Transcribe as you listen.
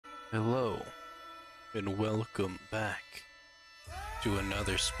Hello, and welcome back to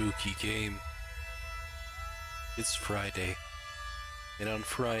another spooky game. It's Friday, and on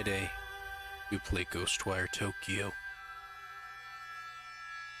Friday, we play Ghostwire Tokyo.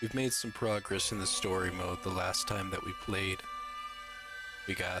 We've made some progress in the story mode the last time that we played.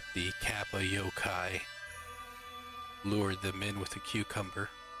 We got the Kappa yokai, lured them in with a cucumber,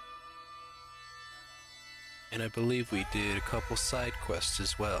 and I believe we did a couple side quests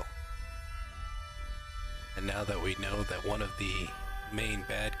as well. And now that we know that one of the main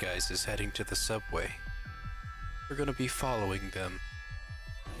bad guys is heading to the subway, we're going to be following them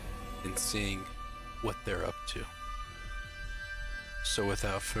and seeing what they're up to. So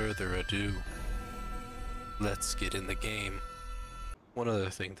without further ado, let's get in the game. One other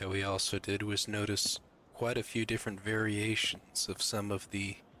thing that we also did was notice quite a few different variations of some of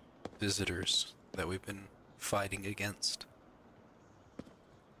the visitors that we've been fighting against.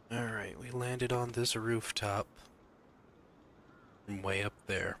 Alright, we landed on this rooftop from way up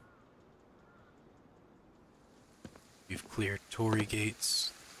there. We've cleared Torii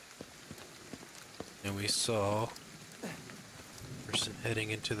gates, and we saw a person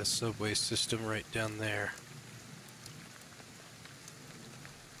heading into the subway system right down there.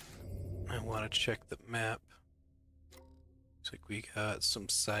 I want to check the map. Looks like we got some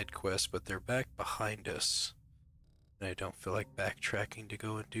side quests, but they're back behind us. And I don't feel like backtracking to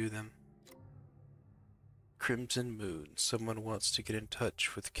go and do them. Crimson Moon. Someone wants to get in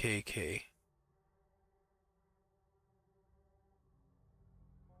touch with KK.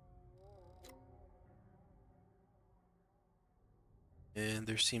 And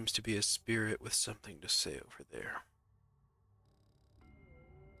there seems to be a spirit with something to say over there.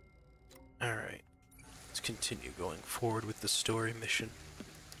 Alright, let's continue going forward with the story mission.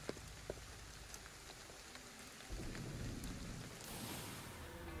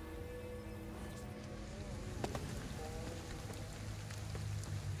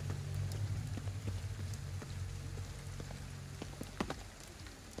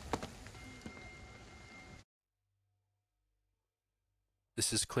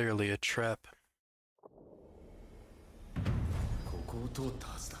 This is clearly a trap.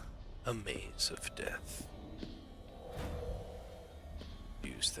 A maze of death.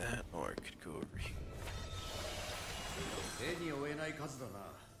 Use that, or I could go over here.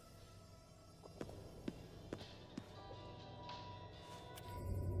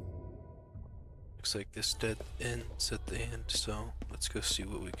 Looks like this dead ends at the end, so let's go see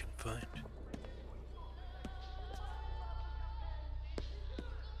what we can find.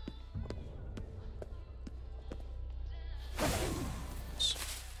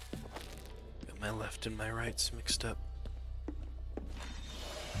 My left and my right's mixed up.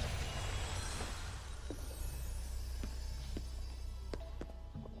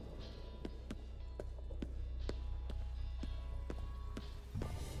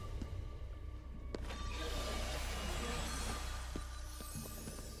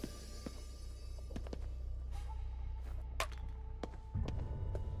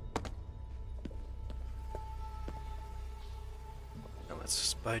 Now let's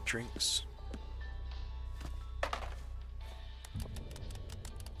just buy drinks.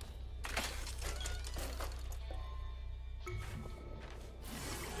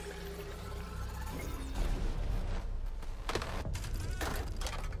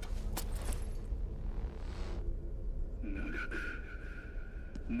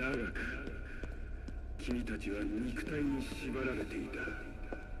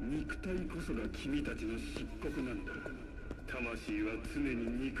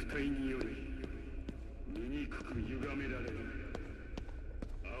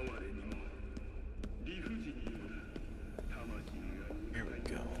 Here we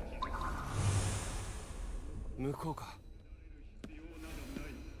go.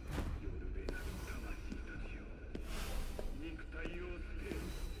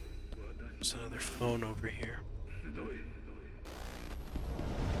 There's another phone over here.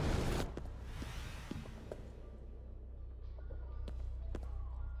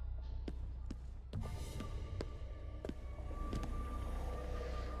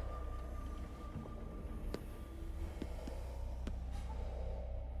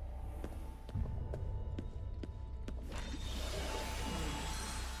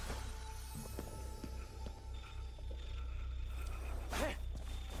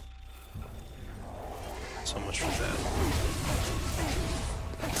 So much for that.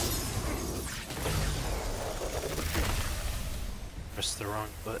 Press the wrong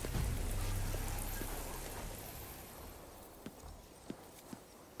button.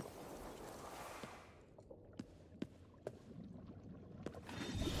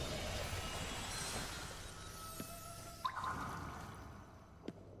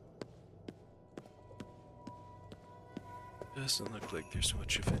 Doesn't look like there's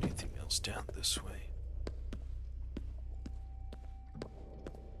much of anything else down this way.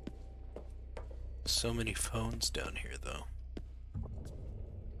 So many phones down here, though.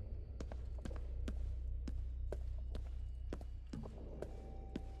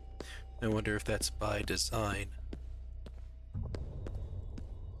 I wonder if that's by design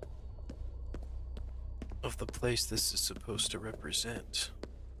of the place this is supposed to represent.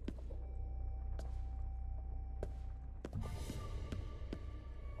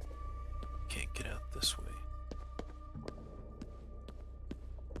 Can't get out this way.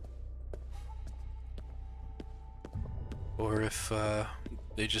 Or if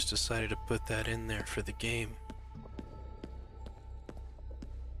they just decided to put that in there for the game.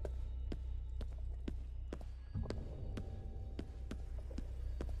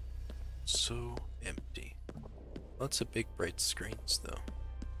 So empty. Lots of big bright screens though.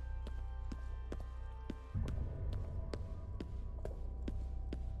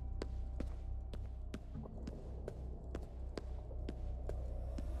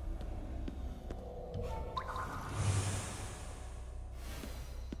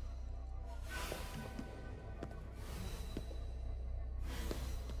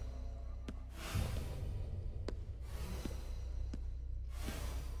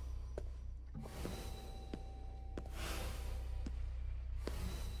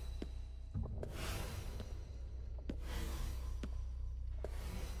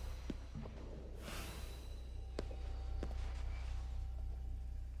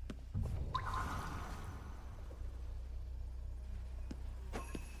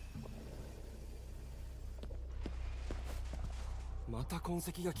また痕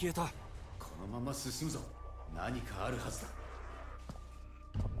跡が消えた。このまま進むぞ。何かあるはずだ。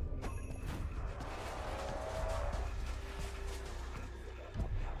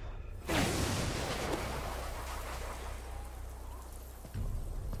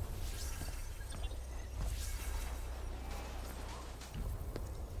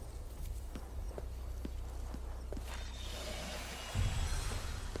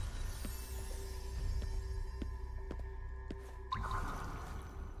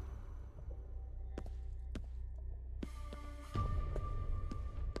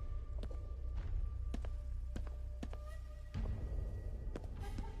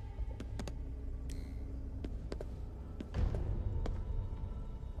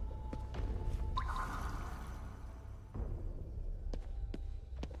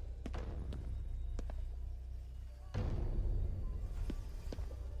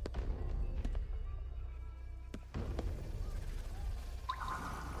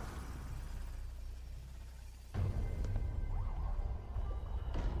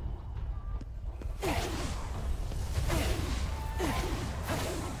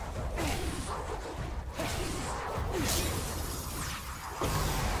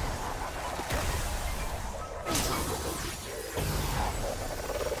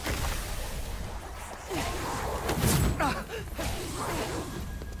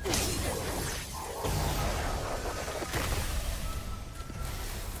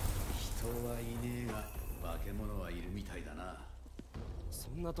そ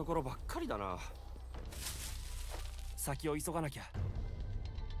んなところばっかりだな。先を急がなきゃ。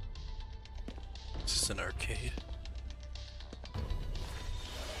This is an arcade.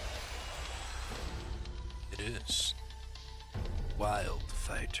 It is. Wild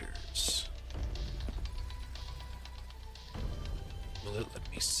Fighters. Will it let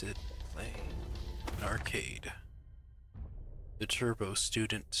me sit and play? An arcade. The Turbo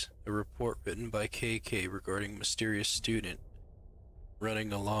Student, a report written by KK regarding mysterious student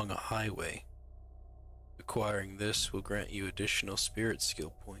running along a highway. Acquiring this will grant you additional spirit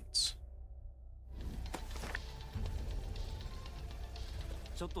skill points.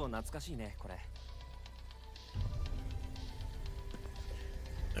 ちょっと懐かしいね、これ。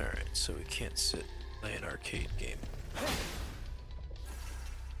Alright, so we can't sit and play an arcade game.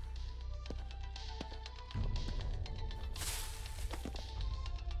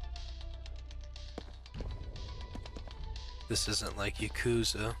 This isn't like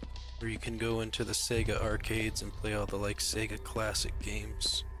Yakuza, where you can go into the Sega arcades and play all the Sega classic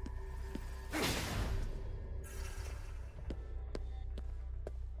games.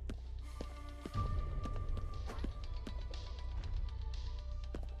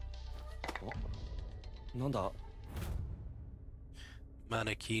 Nanda?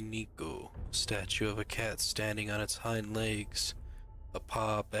 Maneki Nico, statue of a cat standing on its hind legs, a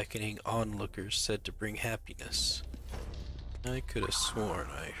paw beckoning onlookers said to bring happiness. I could have sworn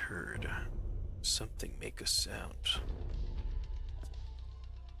I heard something make a sound.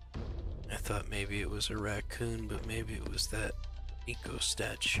 I thought maybe it was a raccoon, but maybe it was that Nico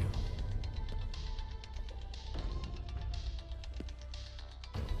statue.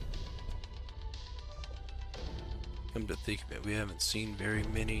 Come to think of it, we haven't seen very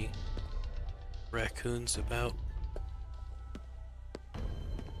many raccoons about.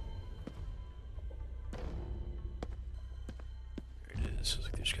 There it is.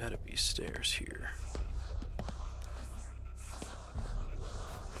 There's gotta be stairs here.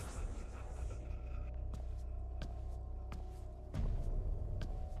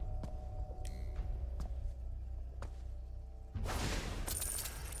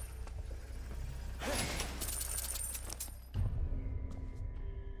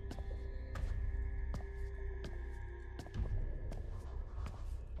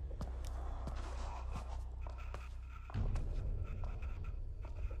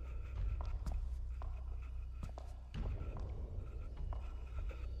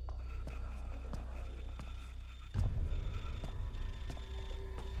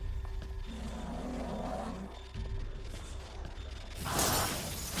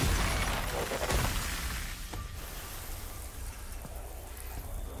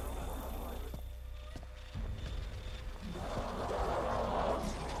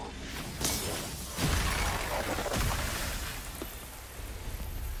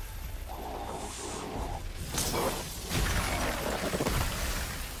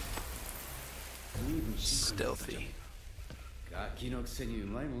 Stealthy. ガキのくせにう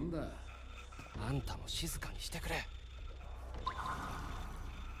まいもんだ。あんたも静かにしてくれ。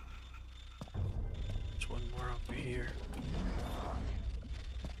There's one more over here.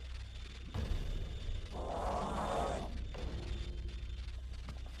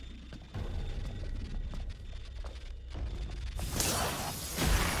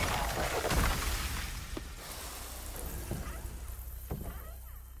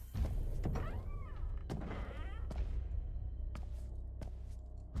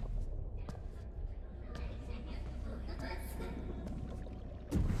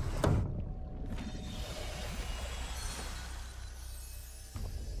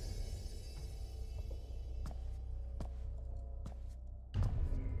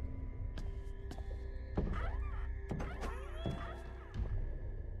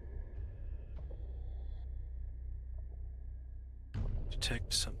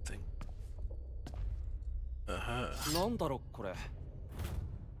 Detect something. Uh-huh. なんだろこれ。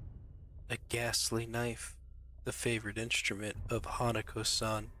A ghastly knife, the favorite instrument of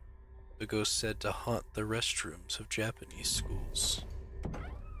Hanako-san, a ghost said to haunt the restrooms of Japanese schools.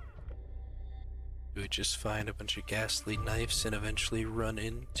 Do we just find a bunch of ghastly knives and eventually run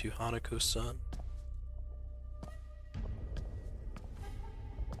into Hanako-san?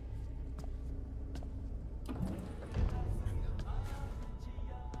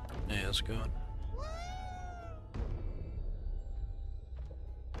 Hey, how's it going?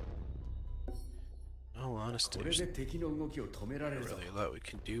 In all honesty, これ there's で敵の動きを止められるぞ。 really a lot we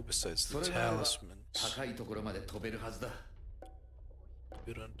can do besides そ the れならば talismans. 高いところまで飛べるはずだ。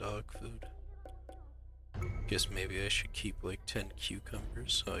 Good on dog food. Guess maybe I should keep like 10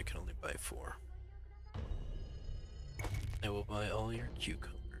 cucumbers, so I can only buy 4. I will buy all your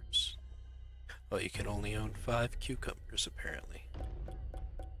cucumbers. Oh, you can only own 5 cucumbers apparently.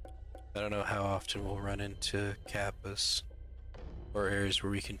 I don't know how often we'll run into kappas or areas where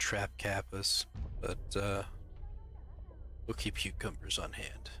we can trap kappas, but we'll keep cucumbers on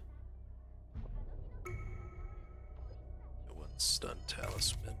hand. One stun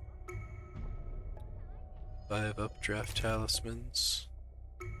talisman. 5 updraft talismans.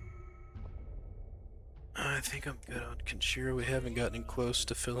 I think I'm good on Kenshiro. We haven't gotten close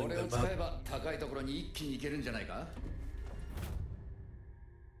to こ filling れを them 使え up. ば高いところに一気に行けるんじゃないか？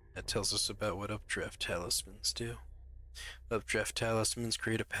 That tells us about what updraft talismans do. Updraft talismans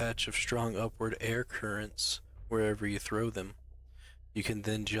create a patch of strong upward air currents wherever you throw them. You can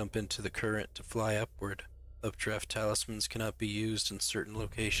then jump into the current to fly upward. Updraft talismans cannot be used in certain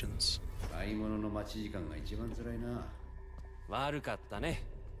locations. 買い物の待ち時間が一番辛いな。悪かったね。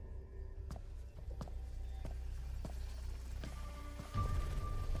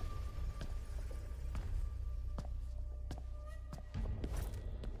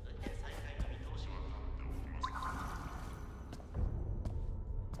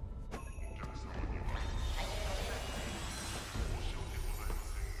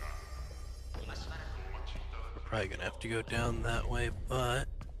Probably gonna have to go down that way, but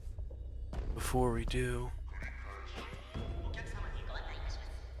before we do,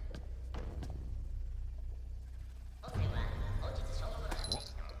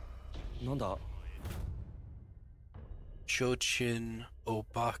 なんだ。 Chochin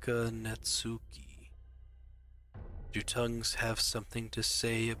Obaka Netsuki. Do tongues have something to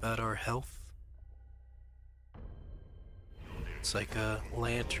say about our health? It's like a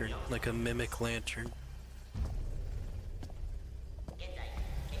lantern, like a mimic lantern.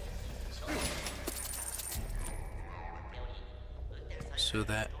 So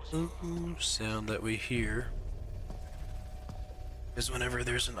that ooh sound that we hear is whenever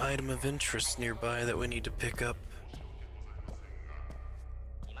there's an item of interest nearby that we need to pick up.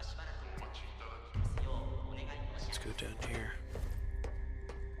 Let's go down here.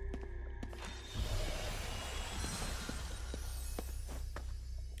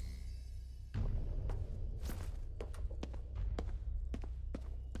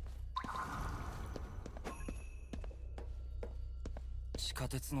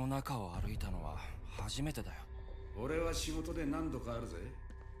俺は仕事で何度かあるぜ。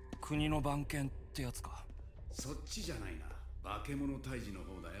国の番犬ってやつか。そっちじゃないな。化け物退治の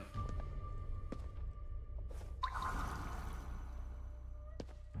方だよ。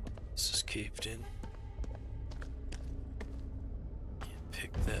This is caved in. Can't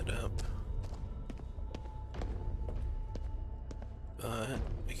pick that up. But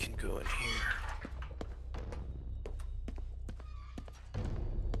we can go in here.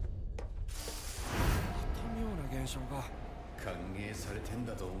 What? 歓迎されてん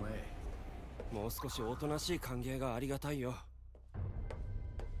だとお前。もう少しおとなしい歓迎がありがたいよ。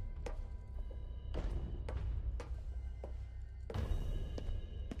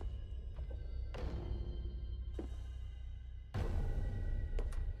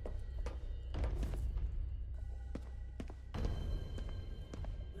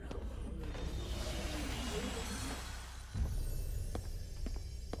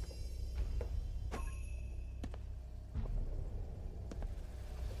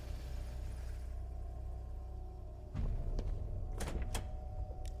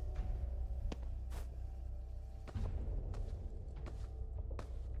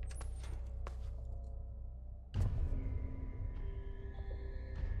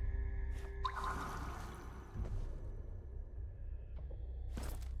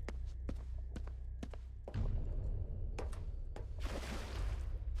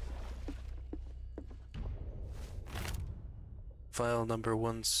File number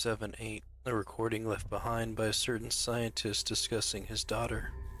 178, a recording left behind by a certain scientist discussing his daughter.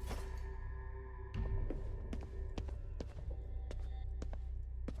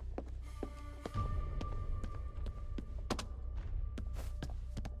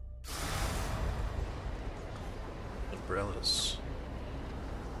 Umbrellas.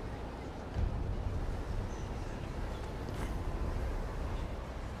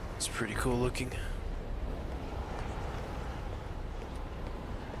 It's pretty cool looking.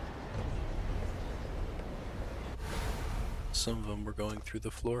 Some of them were going through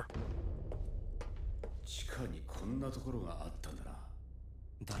the floor. 地下にこんなところがあったんだな。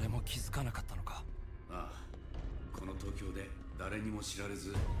誰も気づかなかったのか。ああ、この東京で誰にも知られ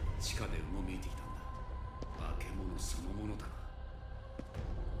ず地下でうごめいていたんだ。化け物そのものだな。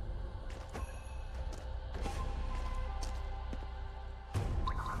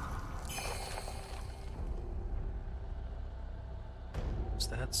What's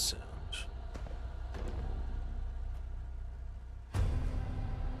that sound?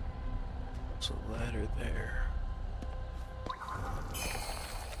 There's a ladder there.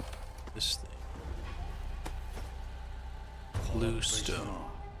 This thing. Blue stone.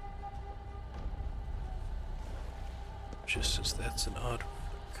 Just as that's an odd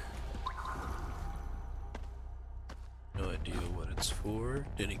work. No idea what it's for.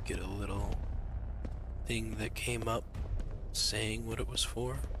 Didn't get a little thing that came up saying what it was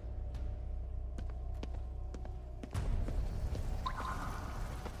for.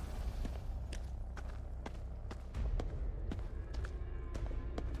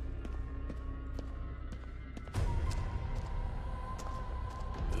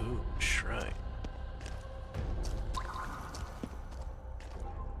 Ooh, shrine.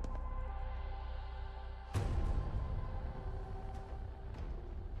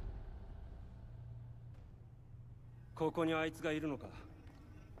ここにあいつがいるのか。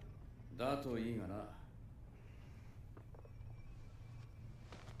だといいがな。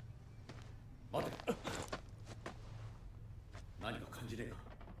待て。何か感じねえか。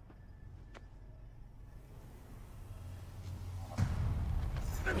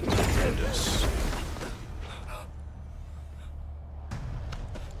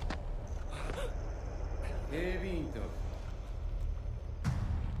警備員ってわけ。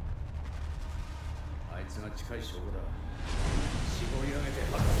あいつが近い証拠だ。絞り上げて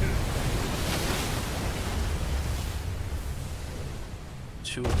外せる。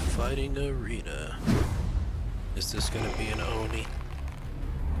to a fighting arena. Is this gonna be an Oni?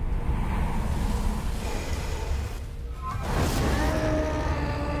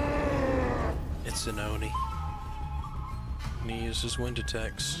 It's an Oni. And he uses wind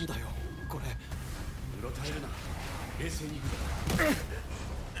attacks. なんだよこれ。うろたえるな。冷静に。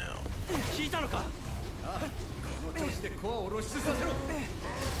 Now, 聞いたのか。ああ、この調子でコアを露出させろ。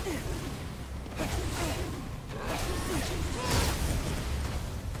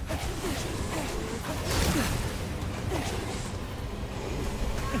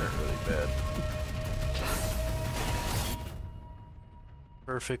 really bad.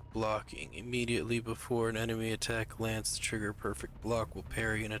 Perfect blocking. Immediately before an enemy attack lands, the trigger perfect block will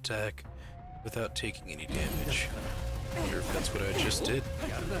parry an attack without taking any damage. I wonder if that's what I just did.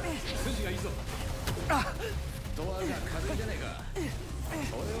 やるな。筋がいいぞ。ドアが軽いじゃねえか。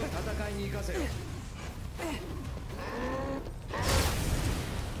それを戦いに行かせよ。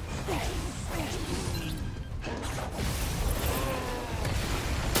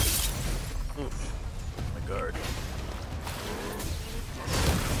 Oof. My guard.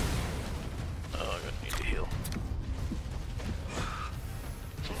 Oh, I'm gonna need to heal.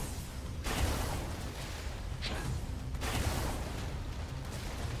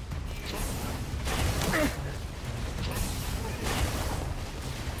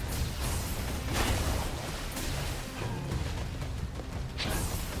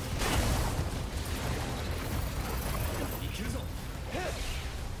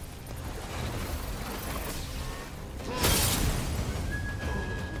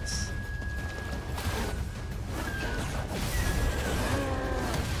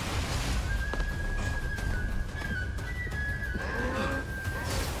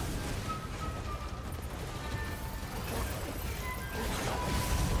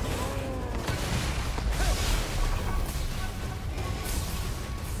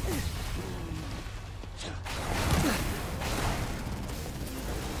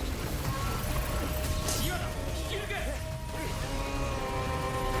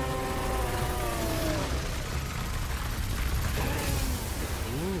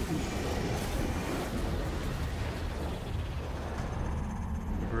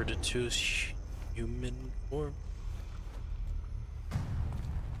 Converted to human form.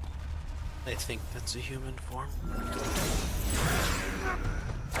 I think that's a human form.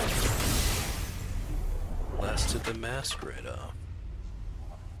 Blasted the mask right off.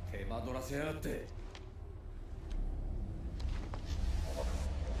 手間取らせやがって。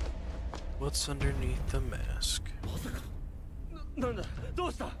 What's underneath the mask? まさか。なんだど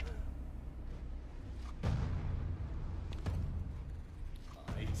うした。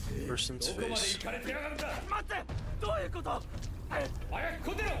 Person's どこまで face. 行かれてやがるんだ。待ってどういうこと。早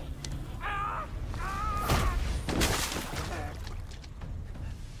く来てろ。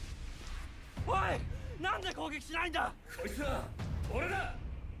おいなんで攻撃しないんだ。こいつは俺だ。あ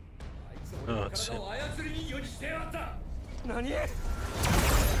いつ俺の体を操り人形にしてやがった。何。ケ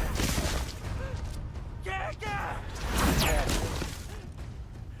ーキ。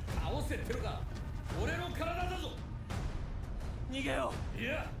倒せってのか。俺の体だぞ。逃げよい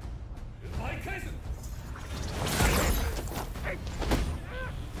や、奪い返す。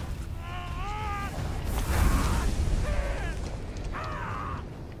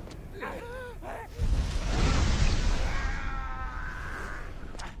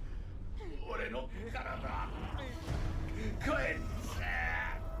 俺の体帰って。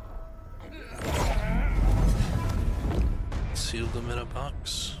 Sealed them in a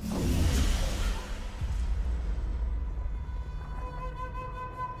box.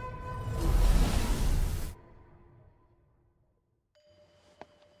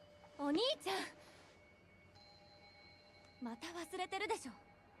 お兄ちゃん、また忘れてるでしょ。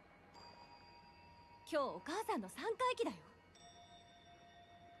今日お母さんの3回忌だよ。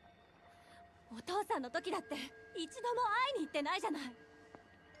お父さんの時だって一度も会いに行ってないじゃない。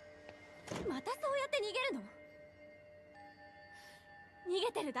またそうやって逃げるの。逃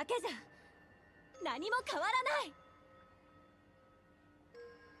げてるだけじゃ何も変わらない。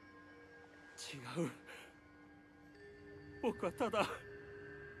違う。僕はただ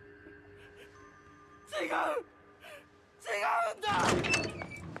違うんだ。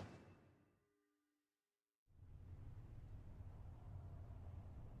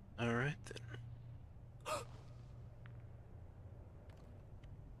 Alright then.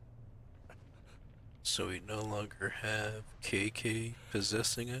 So we no longer have KK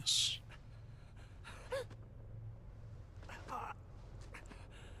possessing us?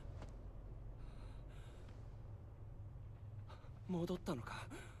 戻ったのか。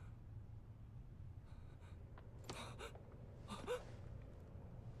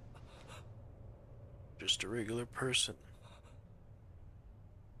Just a regular person.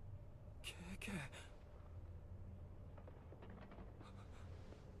 KK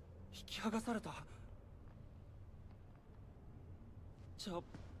引き剥がされた。じゃあ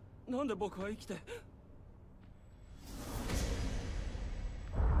なんで僕は生きて。あ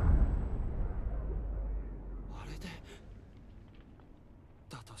れで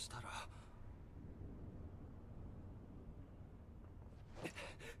だとしたら。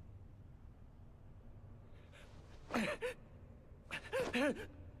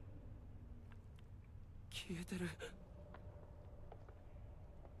消えてる。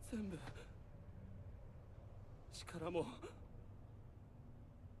全部力も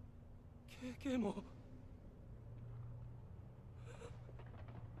経験も。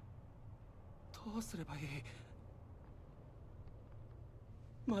どうすればいい。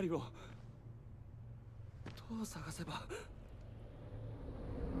マリをどう探せば。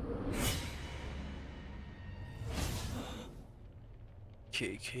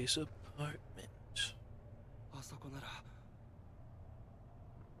KK's apartment. あそこなら。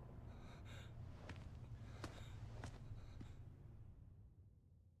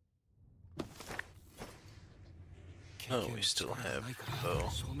Oh, we still have bow.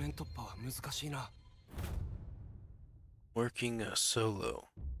 正面突破は難しいな。Working solo.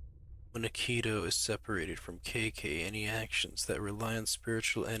 When Aikido is separated from KK, any actions that rely on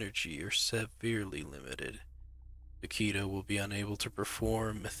spiritual energy are severely limited. Aikido will be unable to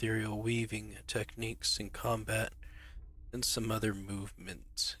perform ethereal weaving techniques in combat, and some other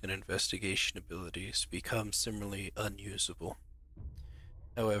movement and investigation abilities become similarly unusable.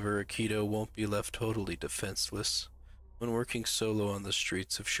 However, Aikido won't be left totally defenseless. When working solo on the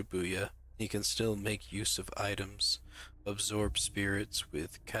streets of Shibuya, he can still make use of items, absorb spirits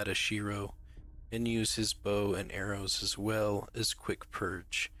with Katashiro, and use his bow and arrows as well as Quick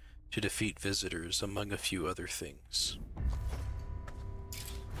Purge to defeat visitors, among a few other things.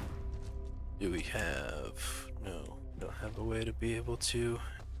 Do we have... No, don't have a way to be able to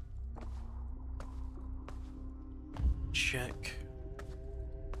check.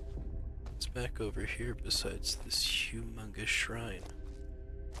 What's back over here besides this humongous shrine?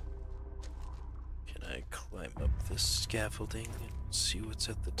 Can I climb up this scaffolding and see what's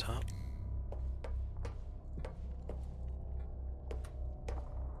at the top?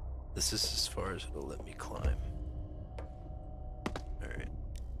 This is as far as it'll let me climb. Alright.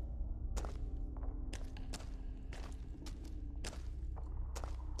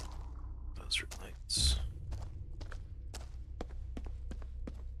 Those are lights.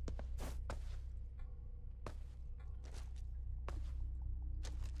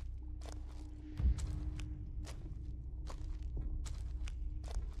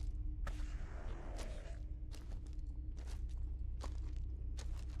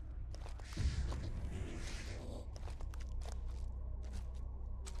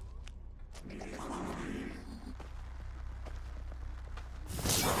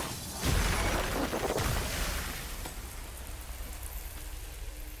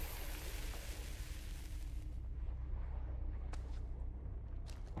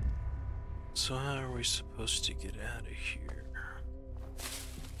 So how are we supposed to get out of here?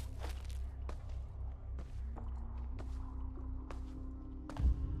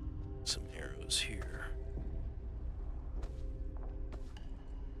 Some arrows here.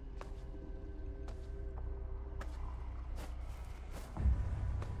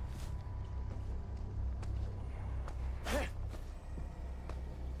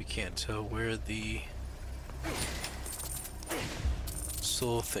 We can't tell where the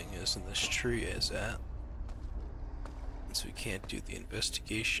soul thing is in this tree is at, and so we can't do the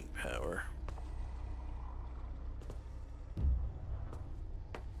investigation power.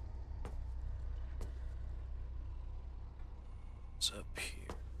 It's up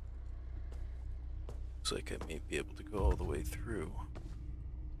here. Looks like I may be able to go all the way through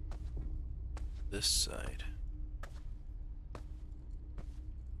this side.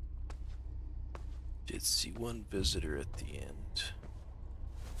 Did see one visitor at the end.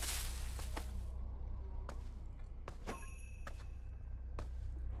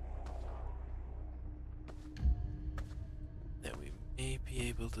 That we may be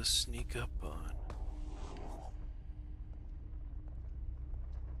able to sneak up on.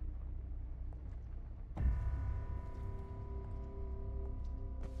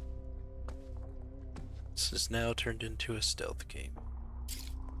 This has now turned into a stealth game.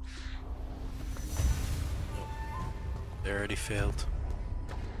 Nope. They already failed.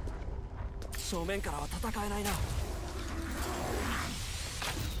 正面からは戦えないな。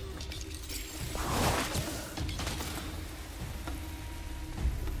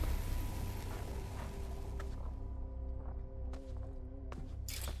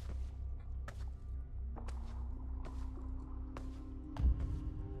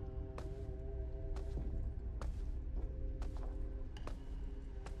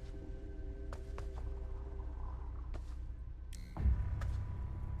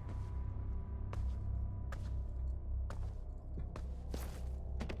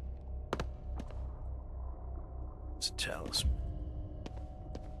It's a talisman.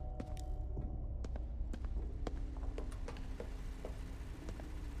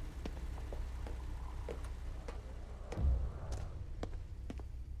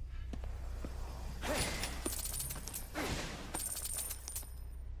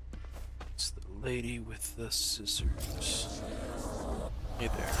 It's the lady with the scissors. Hey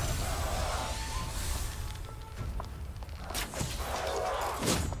there.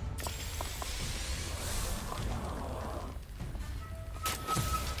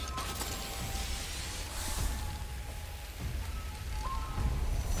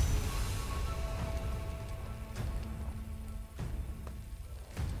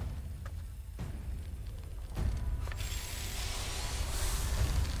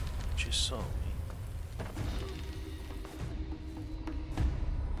 She saw me.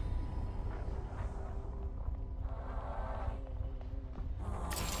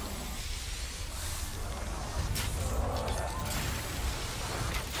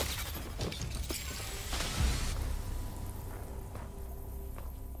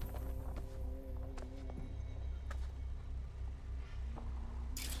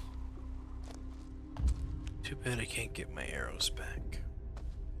 Too bad I can't get my arrows back.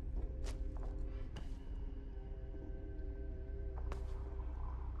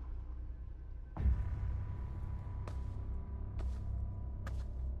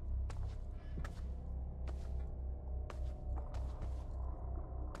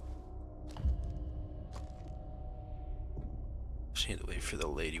 Just need to wait for the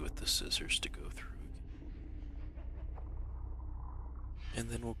lady with the scissors to go through. And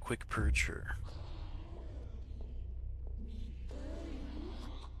then we'll quick purge her.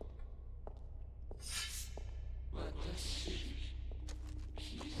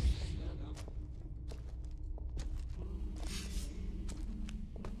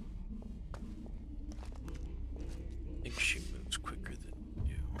 I think she moves quicker than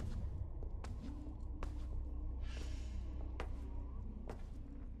you.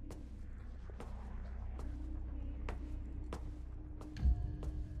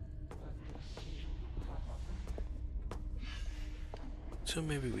 So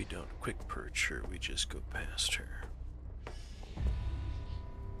maybe we don't quick purge her, we just go past her.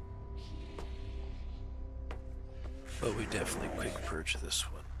 But we definitely quick purge this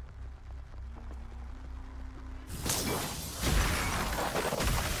one.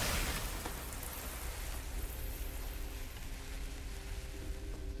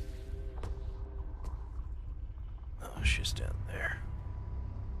 Oh, she's down there.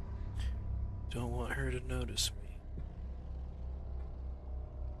 Don't want her to notice me.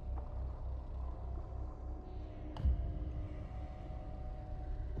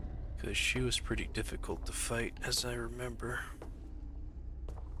 Because she was pretty difficult to fight, as I remember.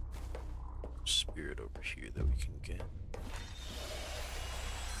 Spirit over here that we can get.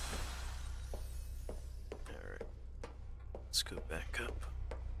 Alright. Let's go back up.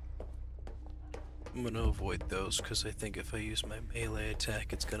 I'm gonna avoid those because I think if I use my melee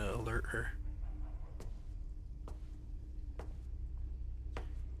attack, it's gonna alert her.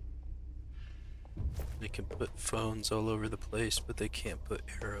 They can put phones all over the place, but they can't put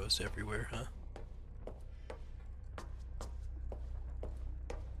arrows everywhere, huh?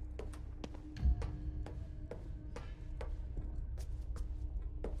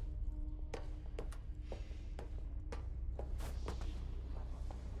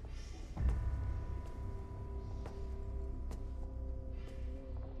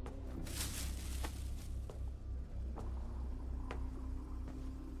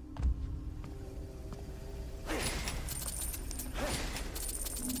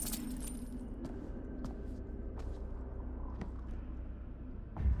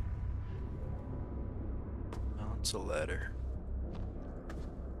 It's a ladder.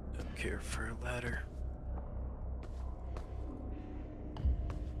 Don't care for a ladder.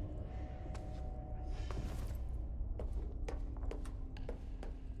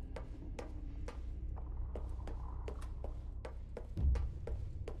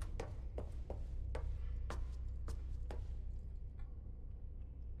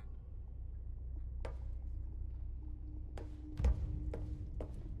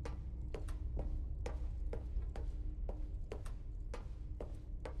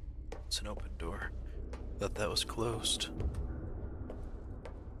 It's an open door. Thought that was closed.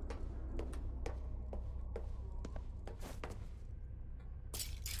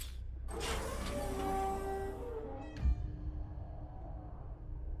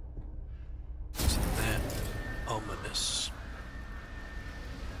 Isn't that ominous?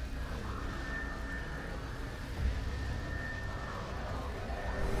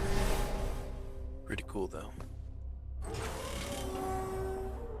 Pretty cool though.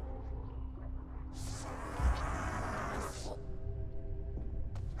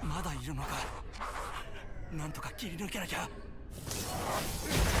 のか。なんとか切り抜けなきゃ。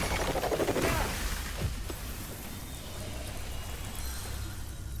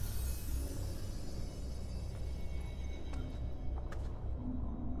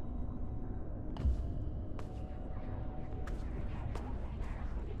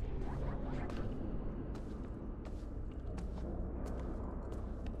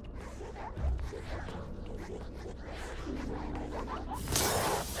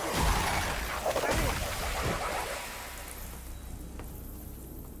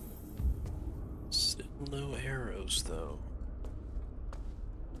Still no arrows, though.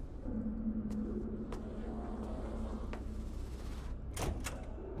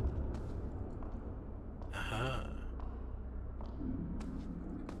 Aha.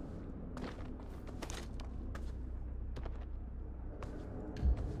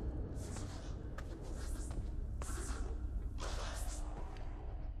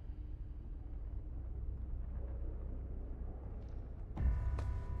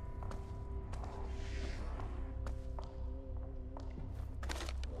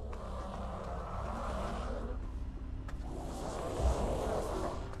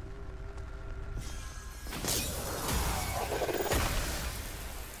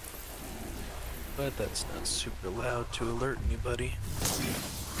 But that's not super loud to alert anybody.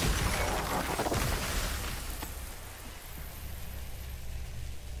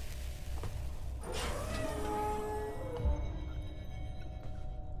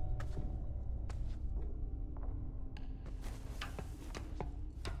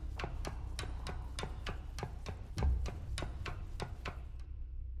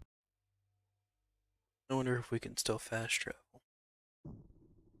 I wonder if we can still fast travel.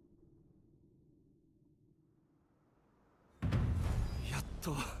 やっ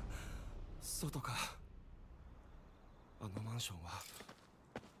と外か。あのマンションは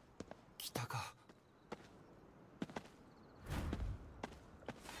北か。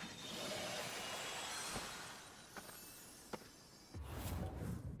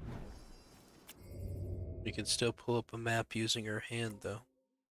You can still pull up a map using your hand, though.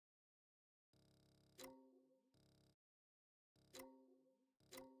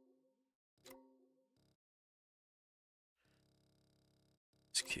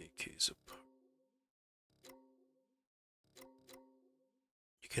 This KK's apart.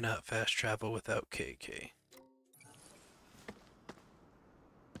 You cannot fast travel without KK.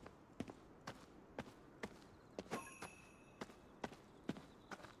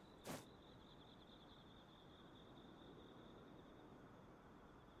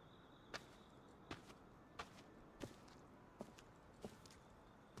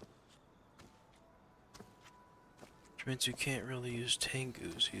 Which means you can't really use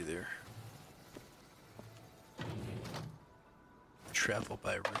Tengus either. Travel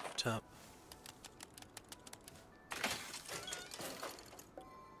by rooftop.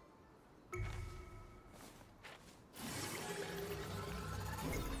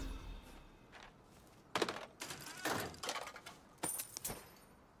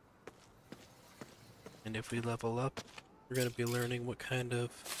 And if we level up, we're going to be learning what kind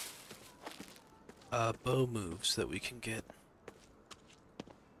of bow moves that we can get.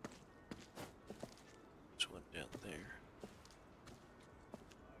 There's one down there.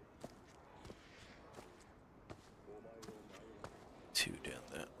 Two down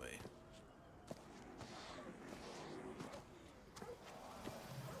that way.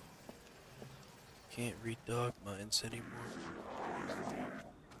 Can't read dog minds anymore.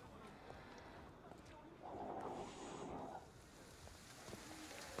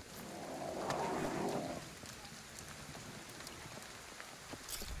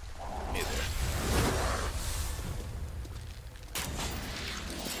 Hey there.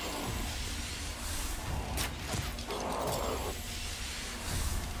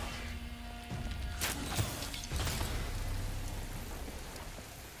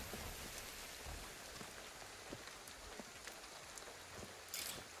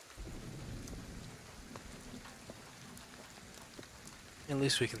 At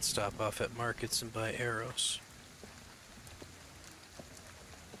least we can stop off at markets and buy arrows.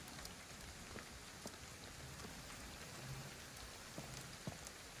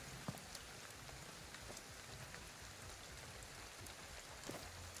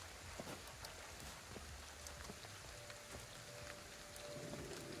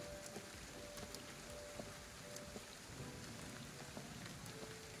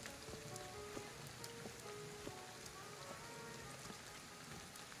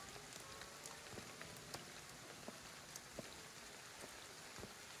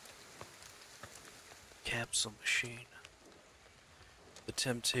 Capsule machine. The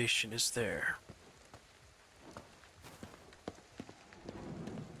temptation is there.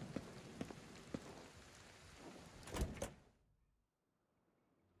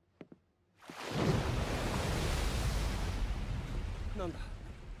 Nanda?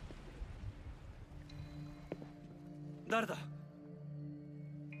 誰だ?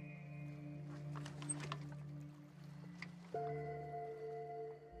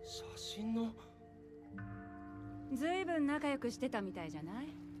 写真の。ずいぶん仲良くしてたみたいじゃない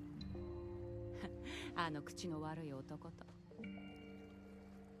あの口の悪い男と。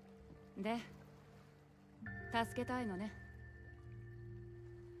で、助けたいのね。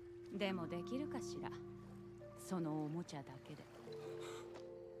でもできるかしら、そのおもちゃだけで。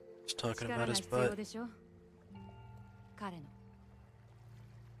 He's talking 力 about が his 必要 butt. でしょ、彼の。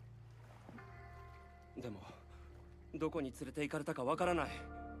でもどこに連れて行かれたかわからない。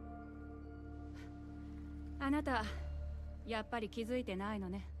あなたやっぱり気づいてないの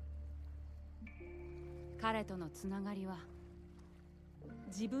ね。彼とのつながりは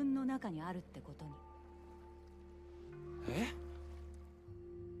自分の中にあるってことに。え？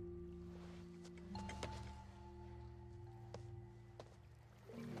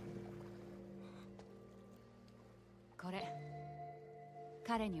これ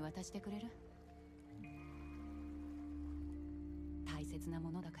彼に渡してくれる？大切な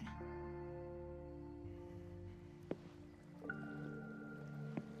ものだから。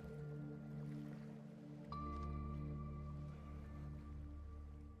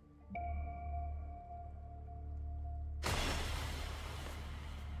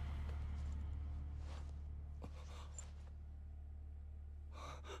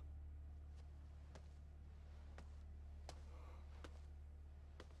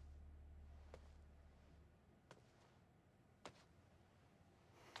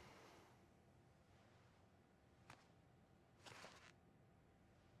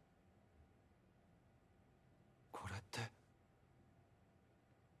これって。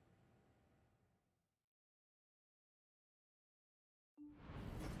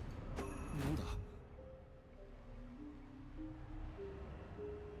なんだ。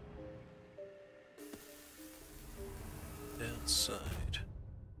 Downside.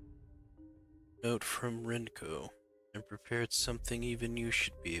 Note from Renko. I prepared something even you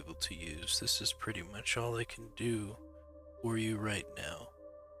should be able to use. This is pretty much all I can do for you right now.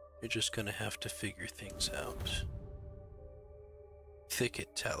 You're just gonna have to figure things out.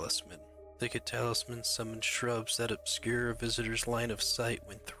 Thicket Talisman. Thicket Talisman summons shrubs that obscure a visitor's line of sight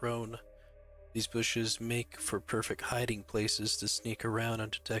when thrown. These bushes make for perfect hiding places to sneak around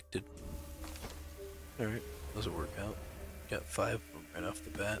undetected. Alright, those will work out. Got 5 of them right off the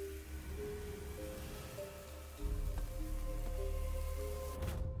bat.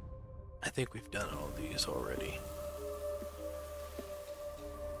 I think we've done all these already.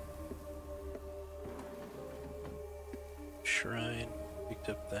 Shrine, picked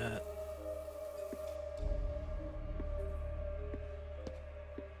up that.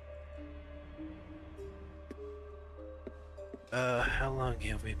 How long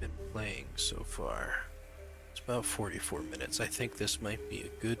have we been playing so far? It's about 44 minutes. I think this might be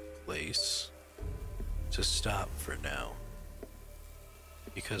a good place to stop for now.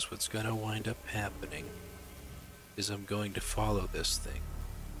 Because what's gonna wind up happening is I'm going to follow this thing.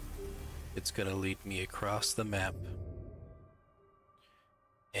 It's gonna lead me across the map.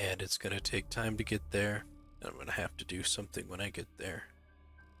 And it's gonna take time to get there. I'm gonna have to do something when I get there.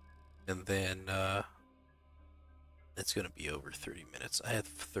 And then, it's gonna be over 30 minutes. I have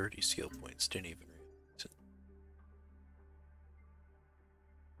 30 skill points, didn't even realize it.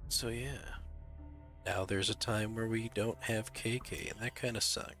 So yeah. Now there's a time where we don't have KK, and that kinda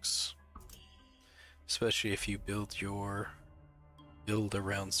sucks. Especially if you build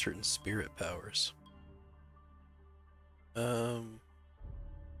around certain spirit powers. One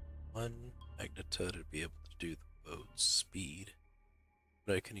Magneta to be able to do the boat's speed,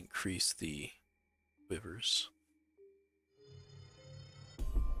 but I can increase the quivers.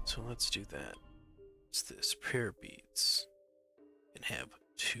 So let's do that. It's this prayer beads. You can have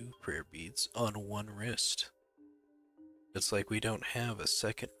 2 prayer beads on 1 wrist. It's like we don't have a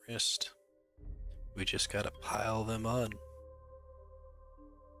second wrist. We just gotta pile them on.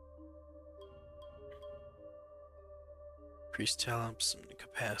 Increase talents and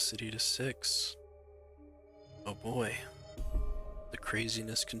capacity to 6. Oh boy. The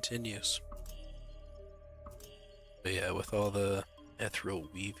craziness continues. But yeah, with all the ethereal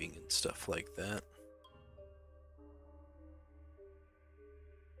weaving and stuff like that.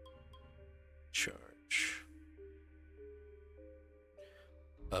 Charge.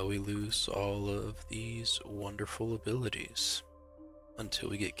 We lose all of these wonderful abilities. until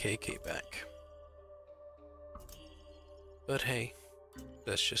we get KK back. But hey,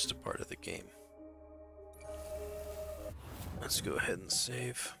 that's just a part of the game. Let's go ahead and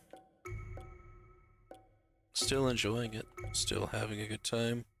save. Still enjoying it, still having a good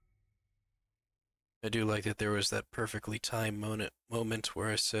time. I do like that there was that perfectly timed moment where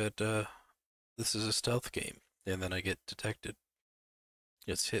I said, this is a stealth game, and then I get detected.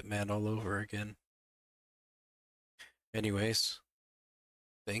 It's Hitman all over again. Anyways,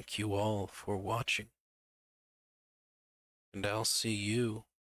 thank you all for watching, and I'll see you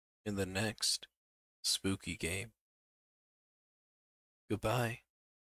in the next spooky game. Goodbye.